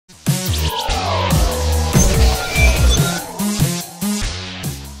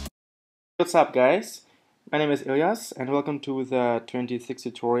What's up, guys? My name is Ilyas and welcome to the 26th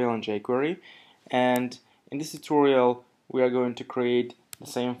tutorial on jQuery. And in this tutorial we are going to create the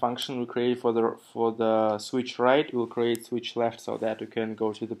same function we created for the switch right. We'll create switch left so that we can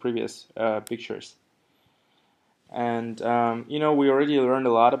go to the previous pictures. And we already learned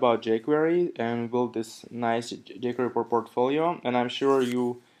a lot about jQuery and built this nice jQuery portfolio, and I'm sure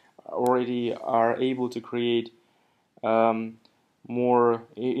you already are able to create more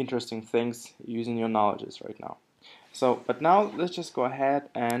interesting things using your knowledges right now. But now let's just go ahead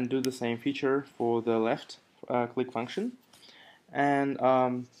and do the same feature for the left click function. And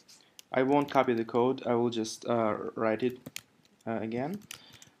I won't copy the code, I will just write it again.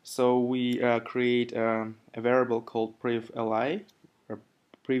 So we create a variable called prev_li, or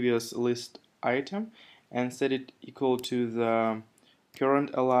previous list item, and set it equal to the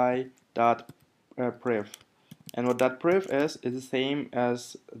current li dot prev. And what that prev is the same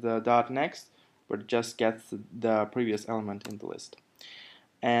as the dot next, but just gets the previous element in the list.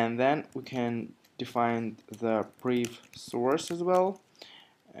 And then we can define the prev source as well,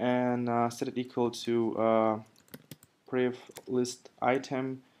 and set it equal to prev list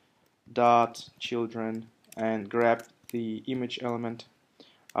item dot children, and grab the image element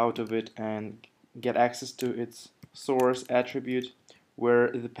out of it and get access to its source attribute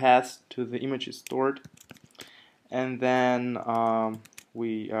where the path to the image is stored. And then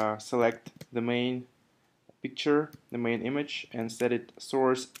we select the main picture, the main image, and set it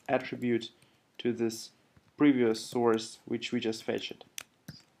source attribute to this previous source which we just fetched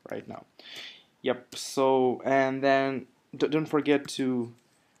right now. Yep. So, and then don't forget to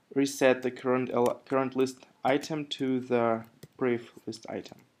reset the current list item to the prev list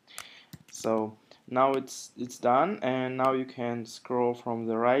item. So now it's done, and now you can scroll from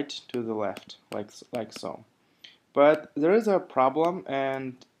the right to the left like so. But there is a problem,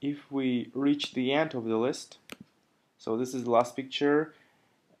 and if we reach the end of the list, so this is the last picture,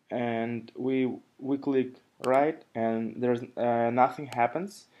 and we click right, and there's nothing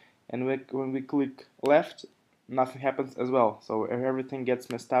happens, and when we click left, nothing happens as well. So everything gets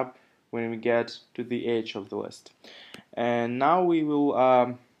messed up when we get to the edge of the list. And now we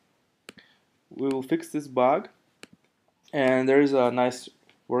will fix this bug, and there is a nice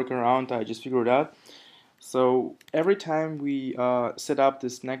workaround I just figured out. So every time we set up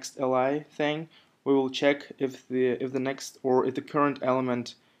this next li thing, we will check if the current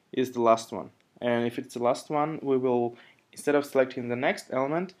element is the last one. And if it's the last one, we will, instead of selecting the next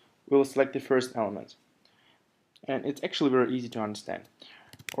element, we will select the first element. And it's actually very easy to understand.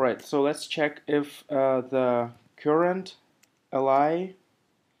 Alright, so let's check if the current li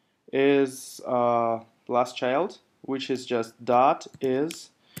is last child, which is just dot is.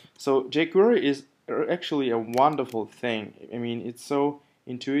 So jQuery is actually a wonderful thing. I mean, it's so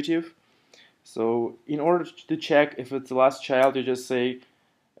intuitive. So in order to check if it's the last child, you just say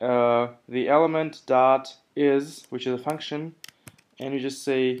the element dot is, which is a function, and you just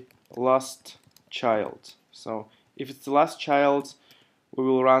say last child. So if it's the last child, we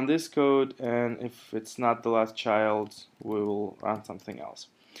will run this code, and if it's not the last child, we will run something else.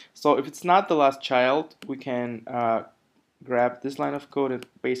 So if it's not the last child, we can grab this line of code and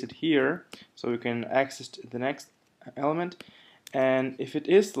paste it here, so we can access the next element. And if it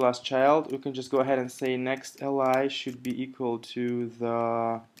is the last child, we can just go ahead and say next li should be equal to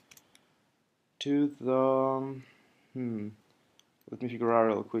the let me figure out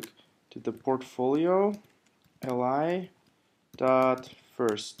real quick, to the portfolio li dot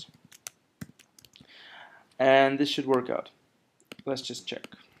first, and this should work out. Let's just check.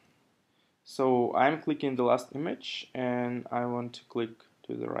 So I'm clicking the last image, and I want to click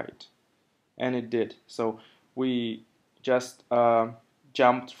to the right, and it did. So we just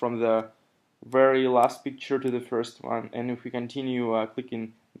jumped from the very last picture to the first one, and if we continue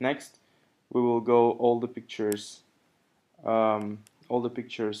clicking next, we will go all the pictures in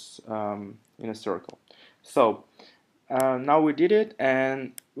a circle. So now we did it,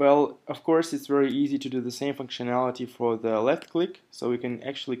 and well, of course it's very easy to do the same functionality for the left click, so we can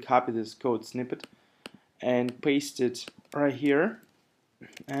actually copy this code snippet and paste it right here,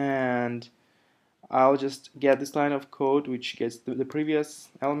 and I'll just get this line of code which gets the previous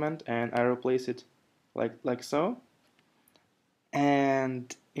element, and I replace it like so.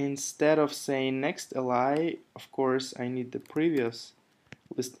 And instead of saying next li, of course I need the previous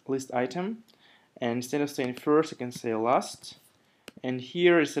list item. And instead of saying first, I can say last. And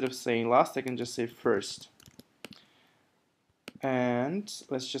here, instead of saying last, I can just say first. And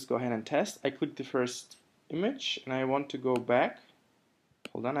let's just go ahead and test. I click the first image, and I want to go back.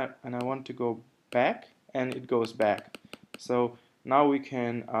 Hold on, and I want to go back, and it goes back. So now we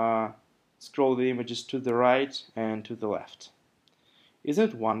can scroll the images to the right and to the left. Isn't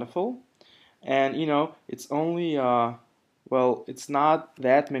it wonderful? And you know, it's only well, it's not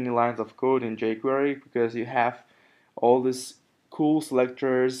that many lines of code in jQuery, because you have all these cool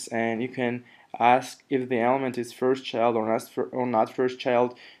selectors, and you can ask if the element is first child or not first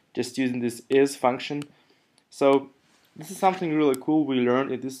child, just using this is function. So this is something really cool we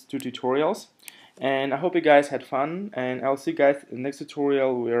learned in these two tutorials, and I hope you guys had fun, and I'll see you guys in the next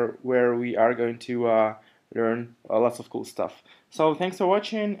tutorial where we are going to learn lots of cool stuff. So thanks for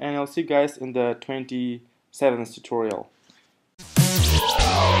watching, and I'll see you guys in the 27th tutorial.